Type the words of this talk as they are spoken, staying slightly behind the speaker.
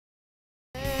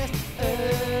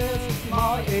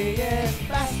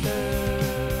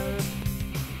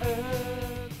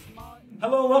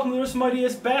Hello, welcome to the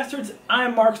Mightiest Bastards.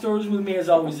 I'm Mark Storrs, with me as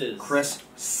always is Chris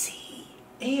C.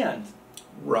 And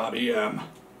Robbie M.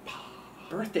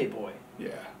 Birthday Boy.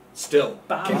 Yeah. Still.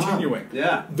 Bob. Continuing.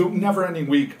 Yeah. The never-ending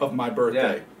week of my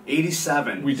birthday. Yeah.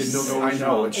 87. We did Still no, going I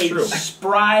know, it's true.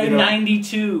 Spry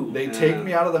 92. They take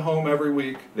me out of the home every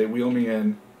week. They wheel me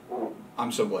in.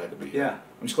 I'm so glad to be here. Yeah.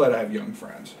 I'm just glad I have young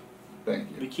friends.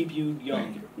 Thank you. We keep you young.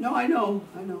 Thank you. No, I know.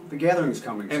 The gathering's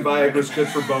coming. And soon. Viagra's good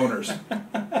for boners.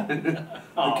 The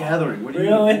gathering. What do you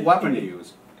Really? what weapon do you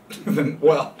use? Then,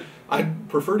 well, I'd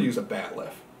prefer to use a bat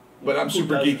lift. But I'm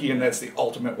super geeky, and that's the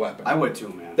ultimate weapon. I would too,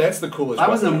 man. That's the coolest If I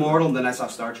was weapon immortal, and then I saw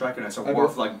Star Trek, and I saw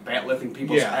Worf like bat lifting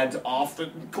people's heads off the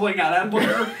Klingon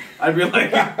Empire. I'd be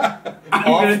like,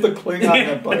 off the Klingon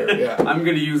Empire. Yeah, I'm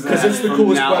gonna use that because it's the from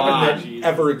coolest now weapon on. that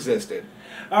ever existed.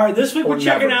 All right, this week we're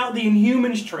checking never. out the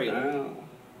Inhumans trailer. Oh.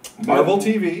 Marvel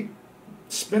TV.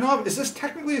 Spin-off? Is this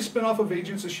technically a spin-off of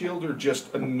Agents of S.H.I.E.L.D. or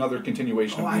just another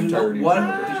continuation of the entirety? What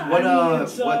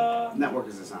network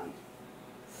is this on?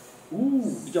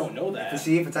 Ooh, we don't know that. To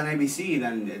see if it's on ABC,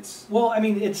 then it's... Well, I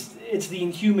mean, it's the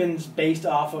Inhumans based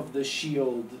off of the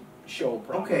S.H.I.E.L.D. show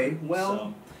program. Okay, well...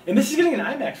 So. And this is getting an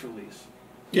IMAX release.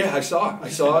 Yeah, I saw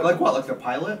it. Like what, like the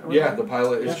pilot? Or yeah, the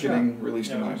pilot is sure. getting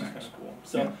released in Which is IMAX. kind of cool.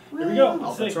 So, Yeah. here we go. All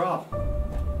Let's bets see. are off. Oh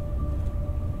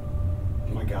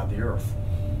my god, the Earth.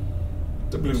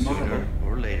 The Blue Sooner Marble.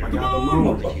 or later, I got the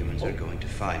moon. the humans are going to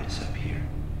find us up here.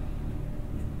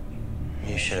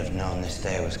 You should have known this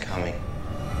day was coming.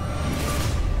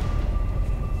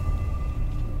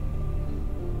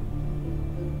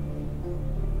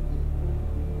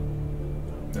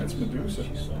 That's Medusa.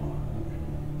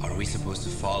 Are we supposed to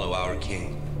follow our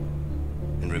king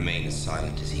and remain as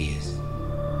silent as he is?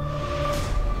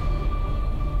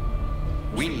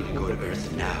 We need to go to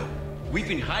Earth now. We've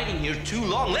been hiding here too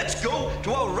long. Let's go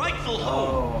to our rightful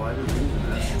home. Oh, I didn't think of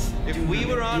that. If we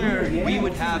were on Earth, we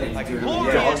would have a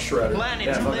glorious Shredder.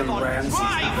 planet to live on.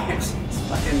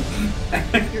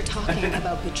 Thrive. You're talking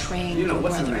about betraying You know, your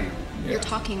what's his brother. name? You're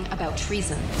talking about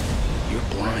treason. You're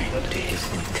blind to his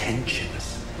intentions.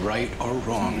 Right or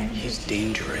wrong, he's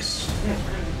dangerous.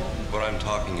 What I'm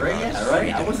talking Right, about yeah, is right.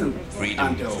 freedom. I wasn't Freedom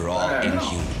on dope. for all I don't know.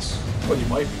 Inhumans. Well, you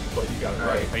might be, but you got it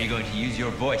right. Are you going to use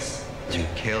your voice to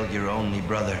kill your only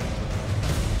brother?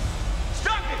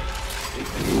 Stop it!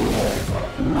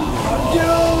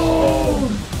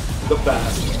 The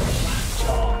best.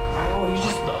 Oh, he's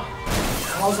just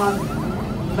Calls on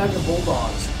Mega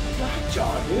Bulldogs.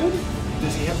 Lockjaw, dude.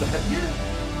 Does he have the headgear?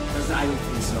 I don't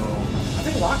think so. I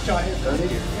think Lockjaw has Does he?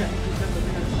 Yeah, he's got the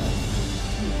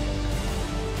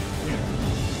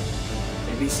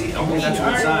ABC? Okay, that's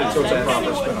what it's on. So it's a That's-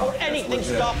 proper spin-off. Anything That's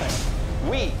legit. stop us.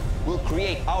 We will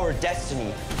create our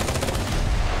destiny.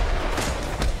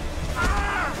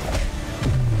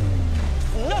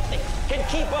 Nothing can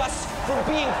keep us from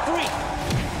being free.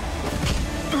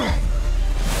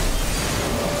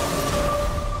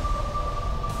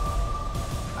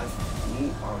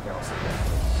 Okay, I'll say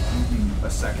that. A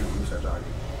second when we start talking.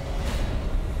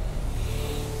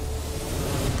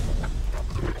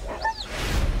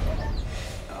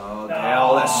 Oh,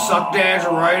 Dale, that sucked Dad's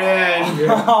right in.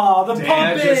 Oh, the Dad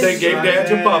Puppins! just They gave Dad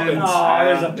to Puppins. Oh,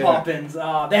 there's a Yeah. Puppins.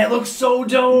 Oh, that looks so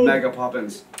dope. Mega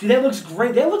Puppins. Dude, that looks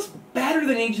great. That looks better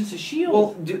than Agents of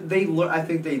S.H.I.E.L.D. Well, I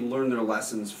think they learned their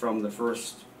lessons from the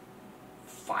first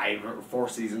 5 or 4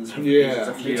 seasons. Of Yeah, Agents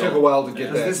of it S.H.I.E.L.D. took a while to get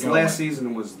Because that this going. last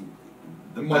season was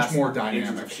the Much best more Agents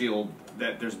dynamic. of S.H.I.E.L.D.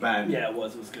 that there's been. Yeah, it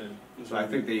was good. It was So I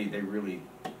really think they really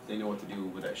know what to do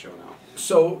with that show now.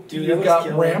 So Dude, that you've looks got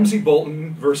killer. Ramsey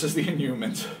Bolton versus the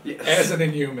Inhumans. Yes. As an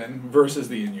Inhuman versus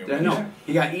the Inhumans. I know.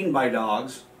 He got eaten by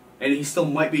dogs, and he still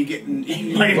might be getting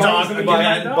eaten By by dogs.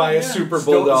 dogs. By a super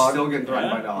bulldog. Still getting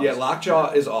threatened Yeah. by dogs. Yeah,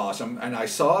 Lockjaw is awesome, and I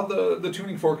saw the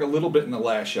tuning fork a little bit in the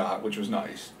last shot, which was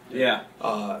nice. Yeah.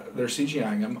 They're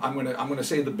CGIing him. I'm gonna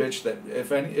say the bitch that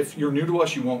if you're new to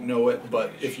us, you won't know it,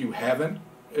 but if you haven't,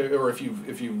 or if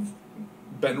you've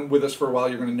been with us for a while,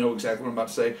 you're gonna know exactly what I'm about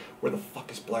to say. Where the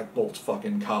fuck is Black Bolt's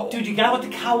fucking cowl? Dude, you gotta let the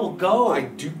cowl go. I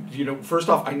do. You know, first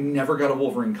off, I never got a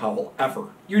Wolverine cowl ever.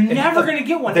 You're never gonna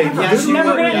get one. They Ever. yes, It's you never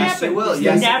will. gonna Yes, happen. they will. It's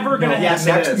Yes. never gonna No, happen. Yes,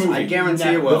 Next it is. movie. I guarantee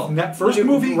it Never. will. First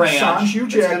movie, Ranch. Sean Hugh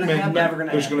It's gonna Jackman. happen. Never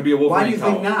gonna There's happen. going to be a Wolverine Why do you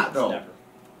think cowl. not, It's though? never.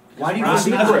 Why do you Rob,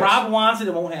 think because not? Rob wants it,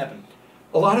 it won't happen.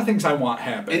 A lot of things I want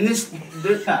happen. In this...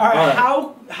 All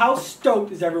right, how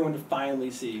stoked is everyone to finally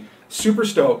see? Super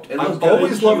stoked. It looks I've good.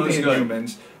 always She loved looks the good.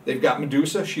 Inhumans. They've got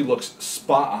Medusa. She looks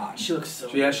spot on. She looks so.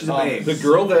 Yeah, she's a babe. The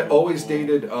girl that always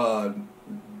dated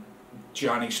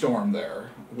Johnny Storm there,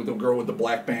 with the girl with the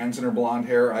black bands in her blonde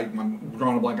hair. I'm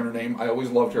drawing a blank on her name. I always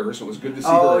loved her, so it was good to see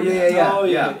Oh, her. yeah, again. yeah. Oh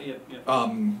yeah.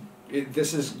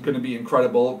 this is going to be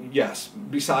incredible. Yes,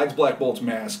 besides Black Bolt's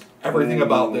mask, everything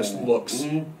about this looks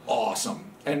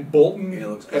awesome. And Bolton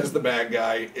as the bad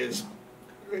guy is,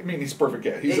 I mean, he's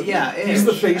perfect. He's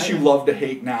the face you love to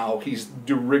hate now. He's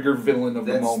de rigueur villain of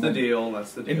the moment. That's the deal.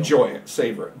 That's the deal. Enjoy it,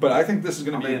 savor it. But I think this is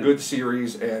going to be a good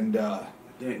series. And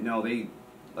they,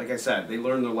 like I said, they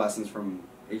learned their lessons from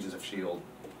Agents of S.H.I.E.L.D.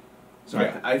 So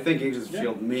I think Agents of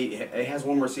S.H.I.E.L.D. It has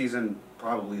one more season.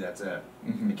 Probably that's it.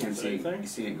 I can't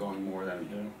see it going more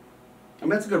than. I mean,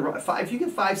 that's a good run. If you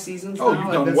get 5 seasons, you've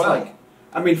now, done that's well. Like,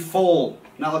 I mean, full,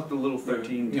 not like the little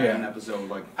 13, 10 episode.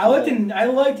 Like I liked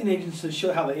in Agents of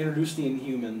S.H.I.E.L.D. how they introduced the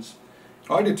Inhumans.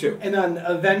 Oh, I did too. And then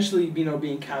eventually,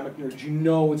 being comic nerds,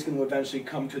 it's going to eventually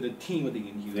come to the team of the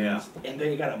Inhumans. Yeah. And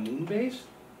they got a moon base.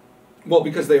 Well,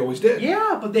 because they always did.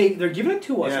 Yeah, but they're giving it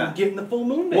to us. We're getting the full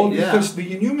moon base. Well, because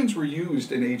the Inhumans were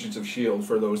used in Agents of S.H.I.E.L.D.,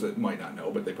 for those that might not know,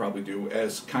 but they probably do,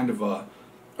 as kind of a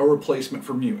replacement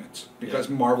for mutants. Because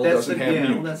Marvel doesn't have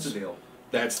mutants. Well, that's the deal.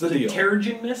 That's the deal.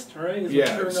 Terrigen mist, right? Is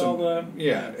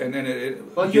and then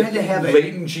you had to have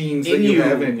latent genes that you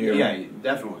have in you. Yeah,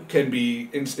 definitely. Can be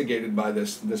instigated by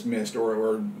this mist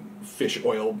or fish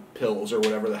oil pills or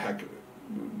whatever the heck.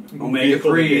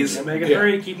 Omega-3s.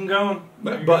 Omega-3, keep them going.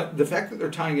 But the fact that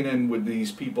they're tying it in with these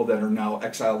people that are now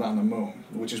exiled on the moon,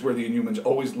 which is where the Inhumans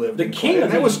always lived. The king.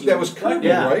 And that was Kirby,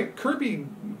 right? Kirby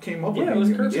came up with it was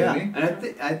Inhumans, Kirby. And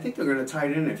I think they're going to tie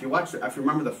it in. If you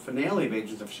remember the finale of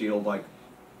Agents of S.H.I.E.L.D., like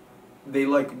they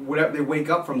wake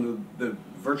up from the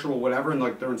virtual whatever, and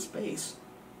like they're in space.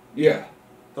 Yeah.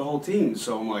 The whole team.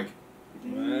 So I'm like,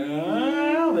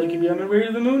 well, they could be on their way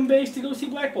to the moon base to go see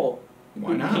Black Bolt.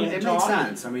 Why not? It makes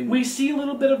sense. I mean, we see a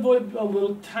little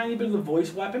tiny bit of the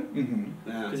voice weapon.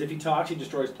 Because if he talks, he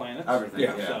destroys planets. Everything.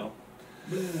 Yeah. So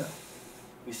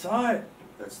we saw it.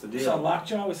 That's the deal. We saw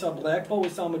Lockjaw. We saw Black Bolt. We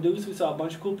saw Medusa. We saw a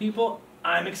bunch of cool people.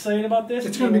 I'm excited about this.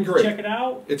 It's going to be great. Check it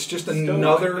out. It's just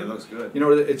another. It looks good.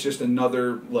 It's just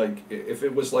another if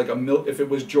it was if it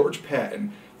was George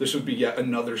Patton, this would be yet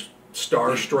another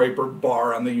star striper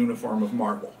bar on the uniform of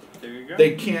Marvel. There you go.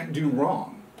 They can't do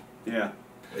wrong. Yeah.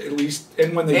 At least,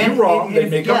 and when they do wrong, they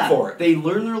make up for it. They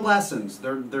learn their lessons.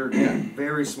 They're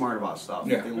very smart about stuff.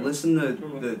 Yeah. They listen to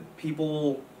the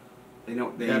people. They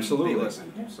know. Absolutely. They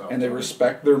listen. So. And they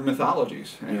respect their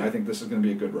mythologies. And I think this is going to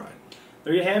be a good ride.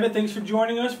 There you have it. Thanks for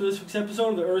joining us for this week's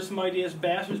episode of the Earth's Mightiest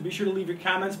Bastards. Be sure to leave your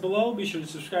comments below. Be sure to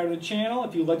subscribe to the channel.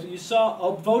 If you liked what you saw,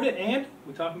 upvote it. And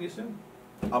we're talking to you soon.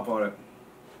 Upvote it.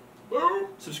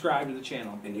 Subscribe to the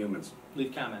channel. Inhumans.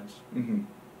 Leave comments.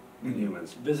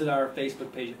 Inhumans. Visit our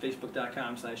Facebook page at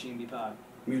facebook.com/EMBpod.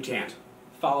 Mutant.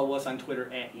 Follow us on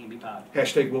Twitter at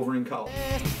EMBpod. # Wolverine College.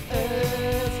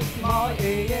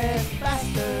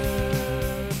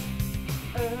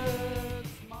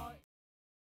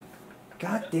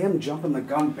 Goddamn jumping the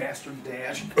gun bastard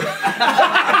dash.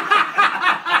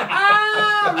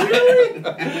 Really?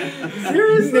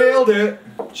 Seriously? Nailed it.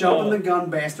 Jumping the gun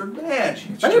bastard dash.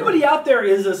 If anybody out there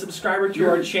is a subscriber to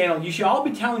our channel, you should all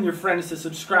be telling your friends to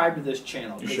subscribe to this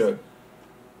channel. You should.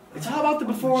 It's all about the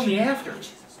before and the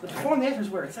afters. The before and the after is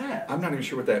where it's at. I'm not even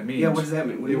sure what that means. Yeah, what does that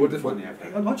mean? What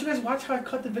Don't you guys watch how I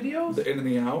cut the videos? The in and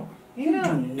the out? Yeah.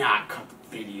 Do not cut the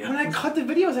video. When I cut the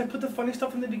videos, I put the funny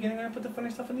stuff in the beginning and I put the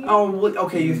funny stuff in the end. Oh,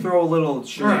 okay, you throw a little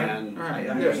shenan. All right.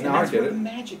 And Now I that's get where it. the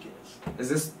magic is. Is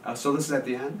this, so this is at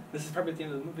the end? This is probably at the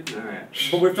end of the video. Alright.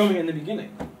 But we're filming it in the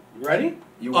beginning. You ready?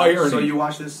 Irony. So you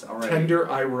watch this already? Tender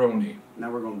irony.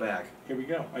 Now we're going back. Here we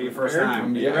go. Are you first prepared?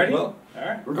 time. You Yeah, ready? well.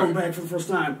 Alright. We're going back for the first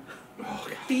time. Oh,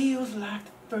 God. Feels like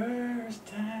the first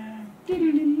time. Thank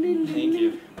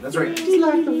you. That's right. It's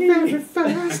like the very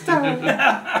first time.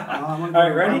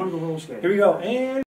 Alright, ready? Here we go. And